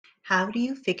How do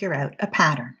you figure out a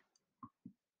pattern?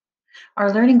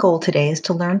 Our learning goal today is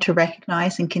to learn to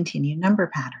recognize and continue number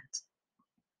patterns.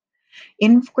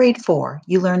 In grade 4,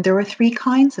 you learned there were three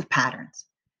kinds of patterns: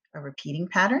 a repeating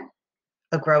pattern,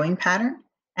 a growing pattern,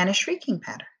 and a shrinking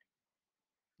pattern.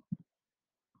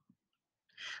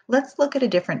 Let's look at a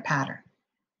different pattern: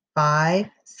 5,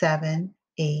 7,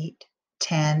 8,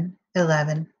 10,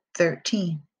 11,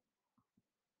 13.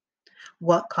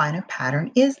 What kind of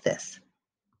pattern is this?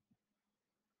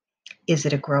 Is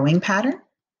it a growing pattern,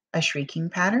 a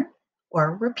shrinking pattern, or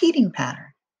a repeating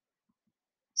pattern?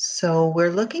 So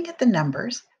we're looking at the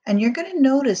numbers, and you're going to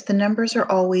notice the numbers are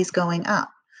always going up.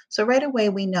 So right away,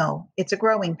 we know it's a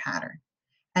growing pattern.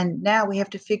 And now we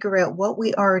have to figure out what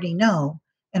we already know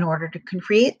in order to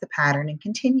create the pattern and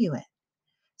continue it.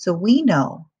 So we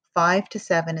know 5 to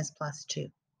 7 is plus 2.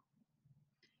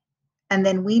 And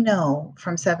then we know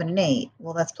from 7 and 8,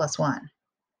 well, that's plus 1.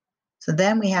 So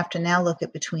then we have to now look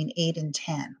at between 8 and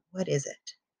 10. What is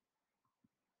it?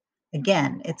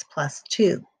 Again, it's plus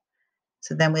 2.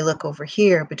 So then we look over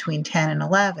here between 10 and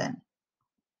 11.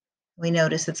 We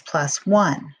notice it's plus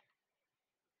 1.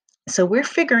 So we're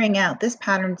figuring out this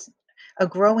pattern's a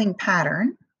growing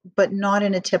pattern, but not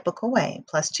in a typical way.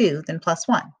 Plus 2, then plus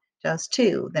 1. Just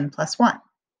 2, then plus 1.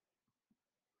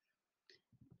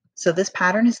 So this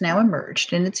pattern is now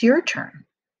emerged, and it's your turn.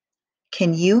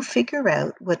 Can you figure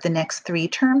out what the next three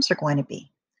terms are going to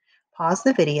be? Pause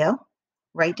the video,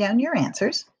 write down your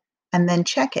answers, and then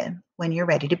check it when you're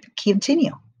ready to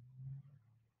continue.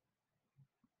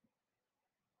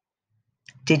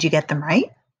 Did you get them right?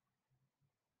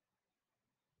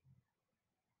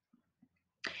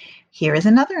 Here is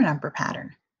another number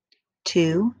pattern: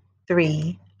 2,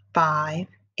 3, 5,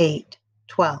 8,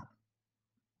 12.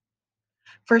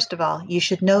 First of all, you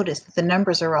should notice that the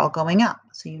numbers are all going up.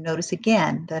 So you notice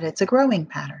again that it's a growing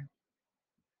pattern.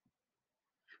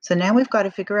 So now we've got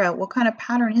to figure out what kind of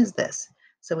pattern is this.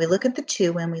 So we look at the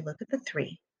 2 and we look at the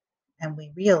 3, and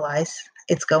we realize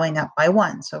it's going up by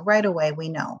 1. So right away we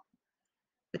know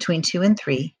between 2 and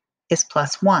 3 is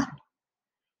plus 1.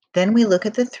 Then we look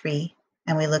at the 3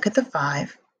 and we look at the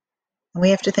 5, and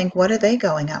we have to think, what are they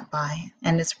going up by?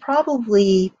 And it's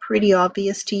probably pretty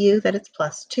obvious to you that it's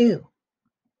plus 2.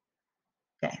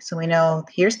 Okay, so we know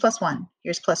here's plus 1,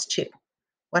 here's plus 2.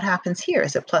 What happens here?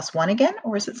 Is it plus 1 again,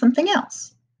 or is it something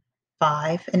else?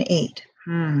 5 and 8.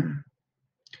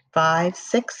 5,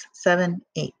 6, 7,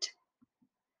 8.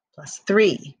 Plus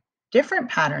 3.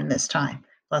 Different pattern this time.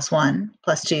 Plus 1,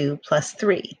 plus 2, plus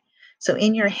 3. So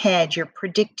in your head, you're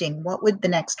predicting what would the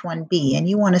next one be, and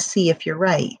you want to see if you're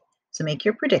right. So make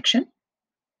your prediction,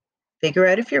 figure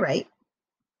out if you're right,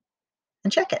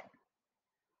 and check it.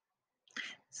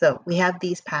 So we have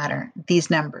these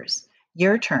numbers.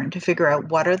 Your turn to figure out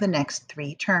what are the next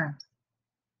three terms.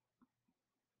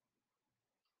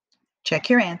 Check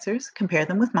your answers, compare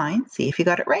them with mine, see if you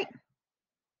got it right.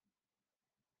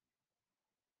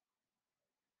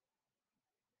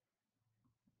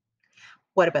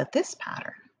 What about this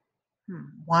pattern?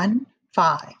 1,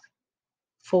 5,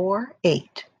 4,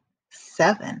 8,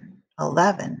 7,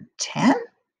 11, 10?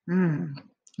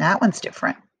 That one's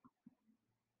different.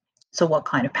 So what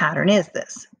kind of pattern is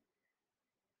this?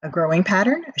 A growing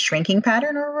pattern, a shrinking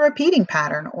pattern, or a repeating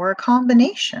pattern, or a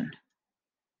combination?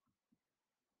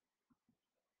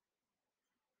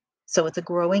 So it's a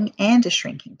growing and a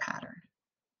shrinking pattern.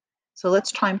 So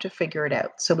let's try to figure it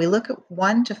out. So we look at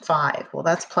 1 to 5. Well,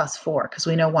 that's plus 4 because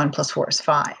we know 1 plus 4 is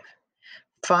 5.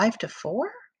 5 to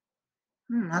 4?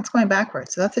 That's going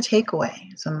backwards. So that's a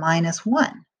takeaway. So minus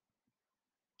 1.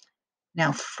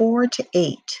 Now 4 to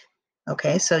 8.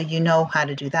 Okay, so you know how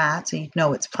to do that. So you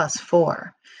know it's plus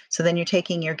 4. So then you're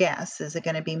taking your guess. Is it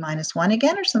going to be minus 1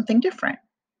 again or something different?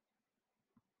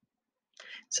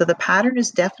 So the pattern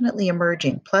is definitely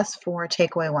emerging. Plus 4,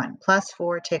 take away 1. Plus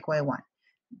 4, take away 1.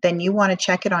 Then you want to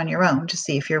check it on your own to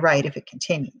see if you're right, if it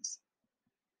continues.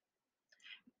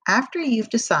 After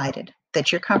you've decided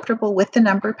that you're comfortable with the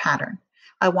number pattern,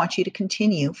 I want you to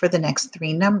continue for the next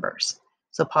three numbers.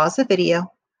 So pause the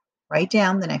video, write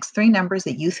down the next three numbers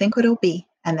that you think it'll be,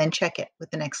 and then check it with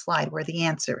the next slide where the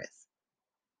answer is.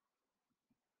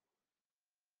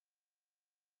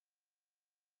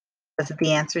 Was it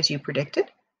the answers you predicted?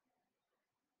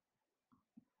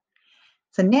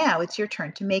 So now it's your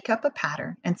turn to make up a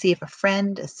pattern and see if a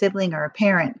friend, a sibling, or a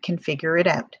parent can figure it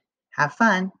out. Have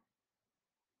fun.